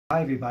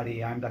Hi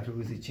everybody, I'm Dr.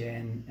 Ruzi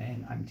Chen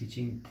and I'm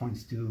teaching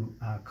Points 2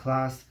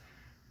 class.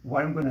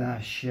 What I'm going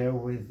to share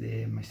with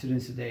my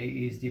students today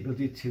is the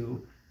ability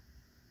to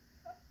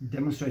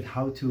demonstrate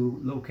how to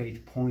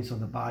locate points on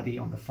the body,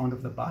 on the front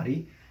of the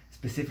body,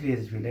 specifically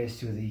as it relates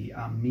to the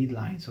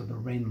midline, so the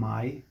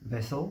Ren-Mai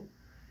vessel,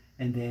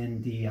 and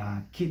then the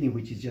kidney,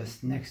 which is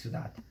just next to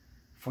that.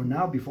 For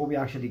now, before we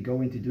actually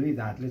go into doing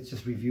that, let's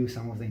just review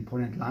some of the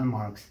important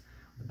landmarks,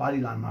 the body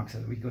landmarks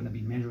that we're going to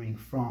be measuring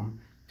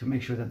from, to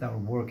make sure that our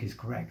work is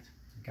correct.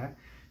 Okay,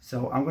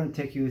 so I'm going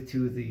to take you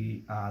to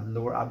the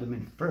lower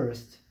abdomen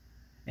first,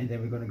 and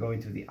then we're going to go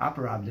into the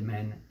upper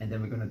abdomen, and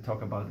then we're going to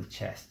talk about the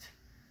chest.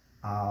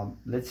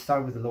 Let's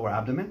start with the lower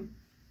abdomen.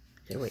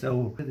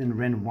 So then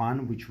Ren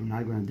 1, which we're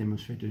not going to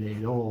demonstrate today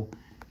at all,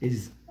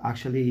 is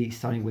actually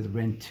starting with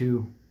Ren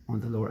 2 on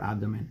the lower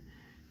abdomen.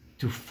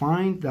 To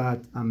find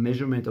that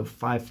measurement of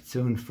 5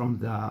 tsun from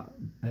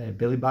the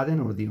belly button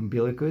or the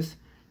umbilicus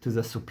to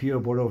the superior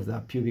border of the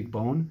pubic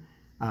bone,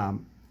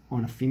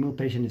 on a female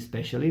patient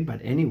especially, but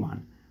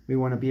anyone, we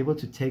want to be able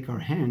to take our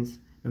hands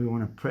and we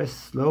want to press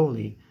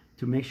slowly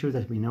to make sure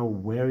that we know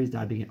where is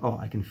that beginning. Oh,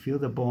 I can feel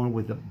the bone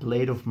with the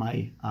blade of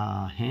my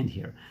hand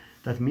here.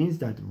 That means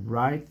that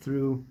right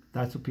through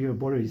that superior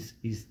border is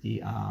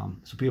the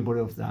superior border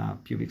of the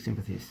pubic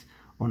symphysis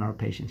on our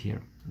patient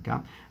here. Okay,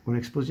 I'm going to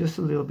expose just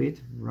a little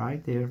bit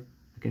right there.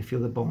 I can feel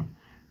the bone.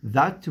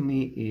 That to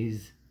me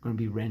is going to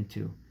be Ren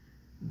 2.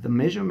 The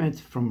measurement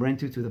from Ren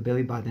 2 to the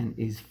belly button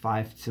is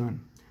 5 tsun.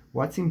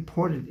 What's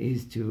important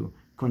is to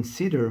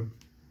consider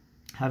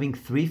having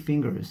 3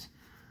 fingers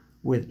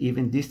with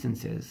even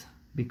distances,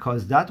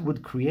 because that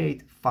would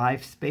create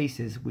 5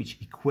 spaces which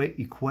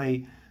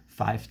equate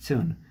 5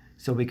 tsun.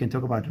 So we can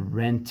talk about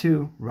Ren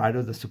 2, right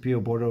at the superior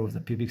border of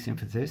the pubic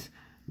symphysis,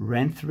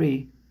 Ren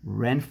 3,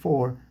 Ren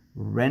 4,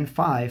 Ren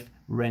 5,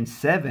 Ren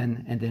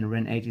 7, and then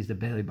Ren 8 is the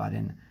belly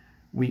button.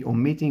 We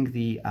omitting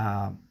the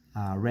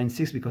Ren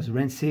 6 because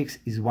Ren 6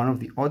 is one of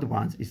the odd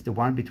ones. It's the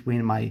one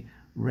between my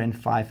Ren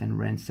 5 and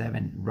Ren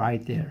 7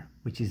 right there,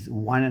 which is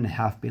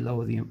 1.5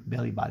 below the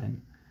belly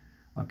button.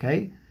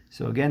 Okay,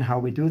 so again, how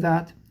we do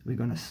that, we're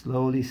going to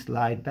slowly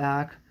slide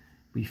back.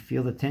 We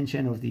feel the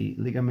tension of the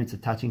ligaments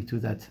attaching to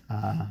that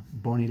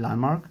bony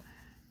landmark.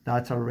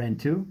 That's our Ren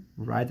 2,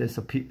 right at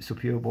the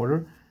superior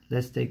border.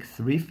 Let's take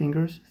 3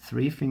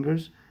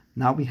 fingers.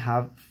 Now we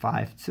have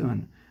 5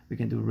 tsun. We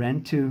can do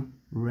Ren 2,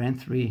 Ren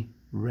 3,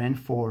 Ren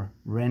 4,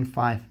 Ren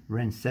 5,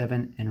 Ren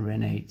 7, and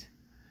Ren 8.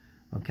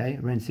 Okay,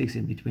 Ren 6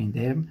 in between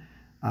them.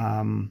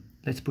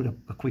 Let's put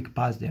a quick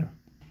pause there.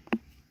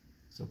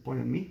 So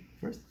point on me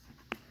first.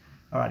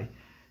 Alrighty.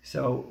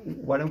 So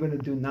what I'm going to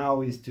do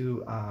now is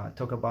to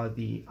talk about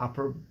the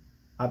upper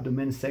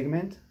abdomen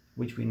segment,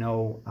 which we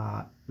know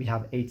we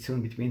have 8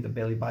 tsun between the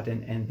belly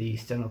button and the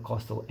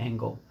sternocostal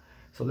angle.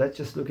 So let's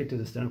just look into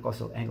the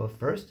sternocostal angle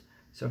first.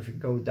 So if we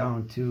go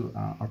down to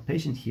our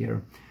patient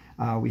here,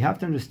 we have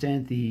to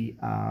understand the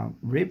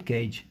rib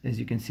cage. As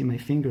you can see my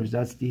fingers,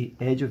 that's the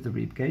edge of the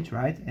rib cage,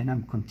 right? And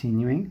I'm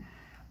continuing.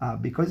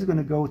 Because it's going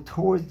to go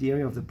towards the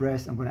area of the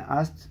breast, I'm going to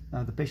ask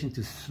the patient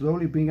to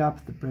slowly bring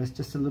up the breast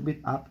just a little bit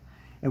up,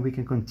 and we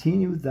can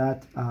continue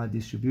that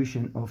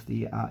distribution of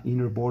the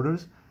inner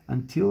borders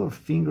until our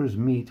fingers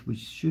meet, which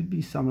should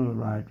be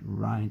somewhere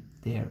right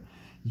there.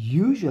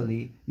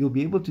 Usually, you'll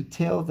be able to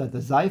tell that the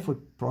xiphoid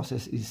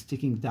process is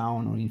sticking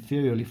down or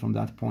inferiorly from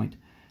that point.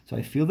 So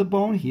I feel the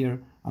bone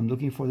here, I'm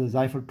looking for the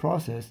xiphoid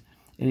process,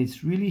 and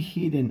it's really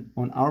hidden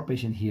on our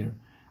patient here.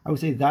 I would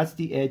say that's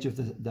the edge of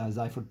the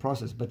xiphoid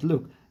process. But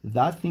look,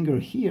 that finger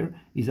here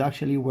is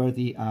actually where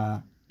the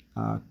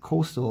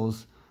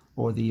costals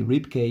or the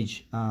rib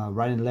cage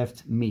right and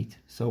left meet.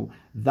 So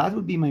that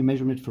would be my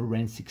measurement for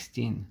Ren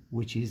 16,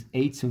 which is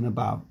 8 tsun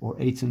above, or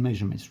 8 tsun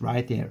measurements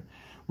right there.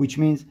 Which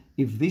means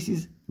if this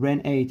is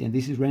Ren 8 and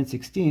this is Ren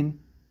 16,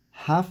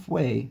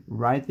 halfway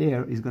right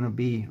there is going to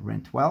be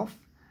Ren 12.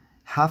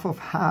 Half of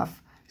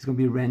half is going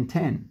to be Ren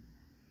 10.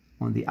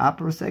 On the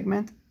upper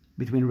segment,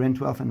 between Ren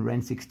 12 and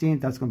Ren 16,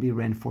 that's going to be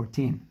Ren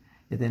 14.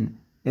 And then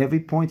every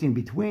point in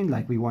between,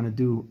 like we want to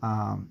do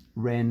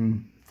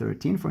Ren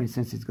 13, for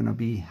instance, it's going to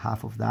be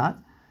half of that.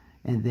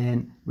 And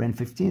then Ren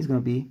 15 is going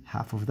to be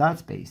half of that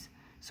space.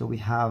 So we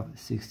have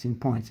 16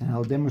 points. And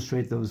I'll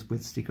demonstrate those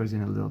with stickers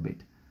in a little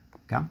bit.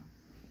 Okay?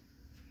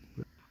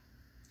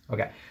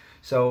 Okay.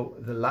 So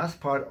the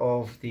last part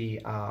of the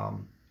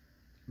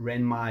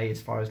Ren-Mai, as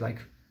far as like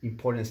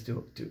importance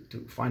to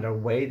find our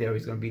way there,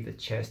 is going to be the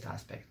chest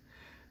aspect.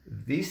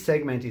 This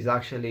segment is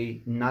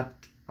actually not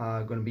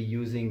going to be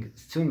using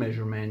tsun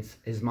measurements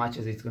as much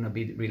as it's going to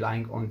be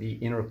relying on the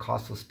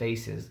intercostal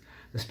spaces,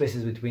 the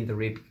spaces between the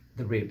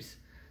ribs.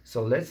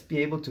 So let's be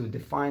able to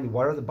define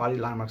what are the body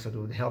landmarks that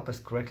would help us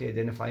correctly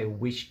identify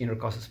which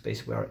intercostal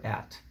space we are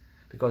at.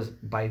 Because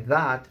by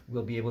that,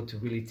 we'll be able to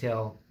really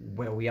tell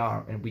where we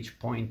are and which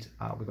point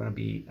we're going to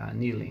be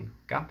needling.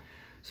 Okay?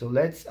 So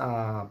let's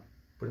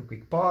put a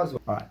quick pause.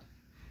 All right.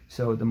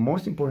 So the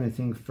most important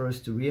thing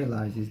first to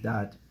realize is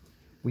that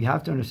we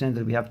have to understand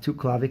that we have 2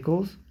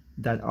 clavicles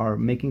that are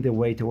making their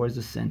way towards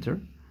the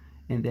center.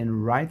 and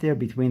then right there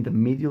between the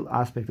medial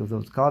aspect of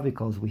those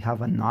clavicles, we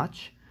have a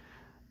notch.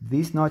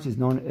 This notch is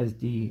known as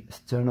the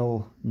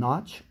sternal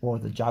notch or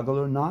the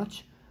jugular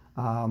notch.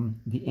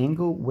 The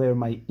angle where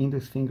my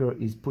index finger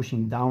is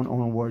pushing down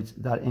onwards,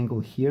 that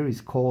angle here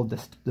is called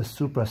the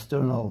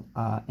suprasternal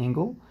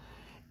angle.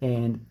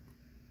 And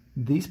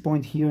this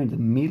point here in the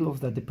middle of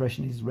that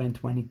depression is REN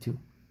 22.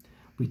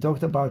 We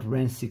talked about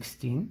REN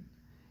 16.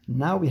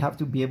 Now we have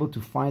to be able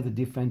to find the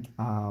different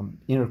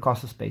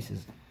intercostal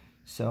spaces.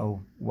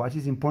 So what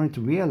is important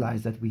to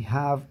realize that we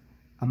have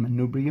a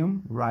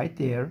manubrium right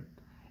there,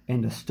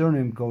 and the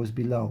sternum goes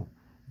below.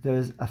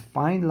 There's a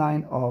fine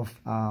line of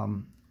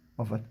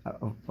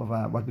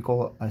what we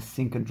call a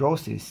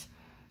synchondrosis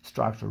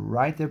structure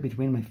right there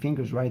between my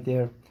fingers. Right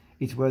there,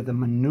 it's where the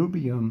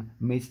manubrium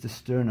meets the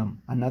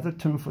sternum. Another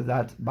term for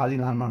that body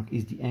landmark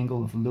is the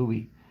angle of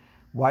Louis.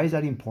 Why is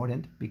that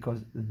important?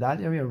 Because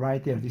that area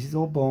right there, this is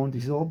all bone,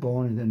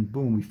 and then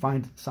boom, we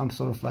find some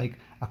sort of like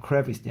a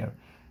crevice there.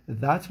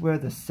 That's where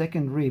the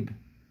second rib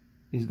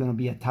is going to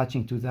be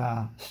attaching to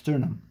the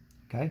sternum,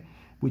 okay?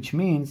 Which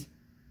means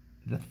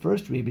the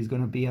first rib is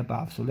going to be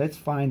above. So let's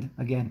find,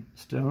 again,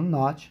 sternal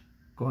notch,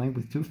 going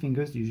with 2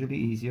 fingers, usually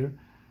easier.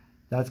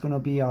 That's going to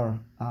be our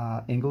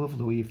angle of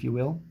Louis, if you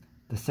will.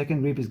 The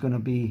second rib is going to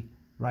be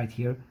right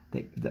here.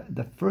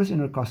 The first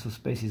intercostal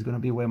space is going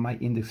to be where my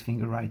index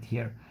finger right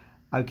here.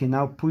 I can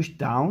now push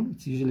down.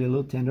 It's usually a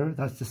little tender.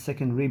 That's the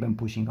second rib I'm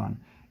pushing on.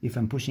 If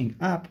I'm pushing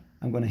up,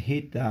 I'm going to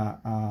hit the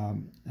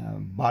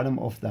bottom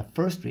of the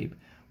first rib,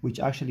 which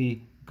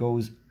actually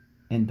goes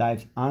and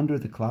dives under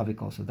the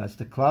clavicle. So that's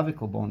the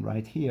clavicle bone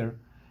right here.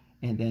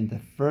 And then the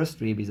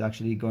first rib is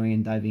actually going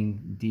and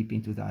diving deep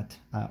into that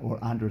or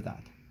under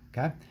that,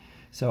 okay?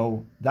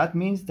 So that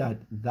means that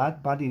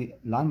that body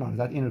landmark,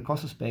 that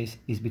intercostal space,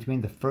 is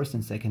between the first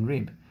and second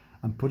rib.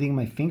 I'm putting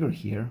my finger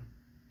here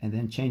and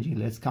then changing.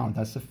 Let's count.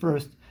 That's the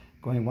first.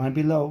 Going 1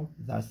 below,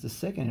 that's the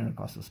second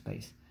intercostal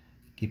space.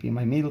 Keeping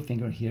my middle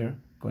finger here,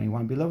 going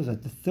 1 below,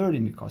 that's the third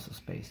intercostal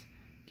space.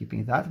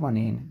 Keeping that one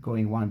in,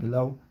 going 1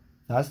 below,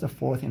 that's the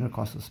fourth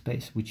intercostal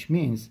space, which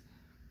means,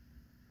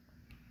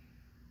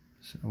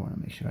 so I want to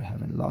make sure I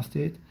haven't lost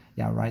it.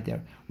 Yeah, right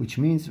there. Which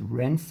means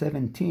REN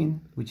 17,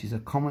 which is a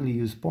commonly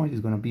used point, is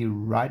going to be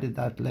right at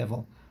that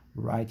level,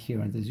 right here.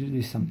 And there's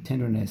usually some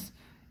tenderness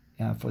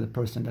for the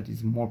person that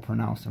is more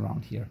pronounced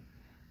around here.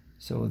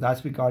 So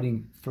that's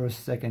regarding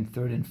first, second,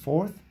 third, and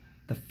fourth.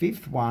 The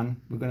fifth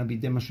one we're going to be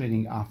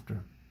demonstrating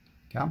after.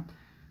 Okay?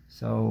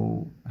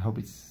 So I hope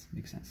it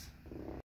makes sense.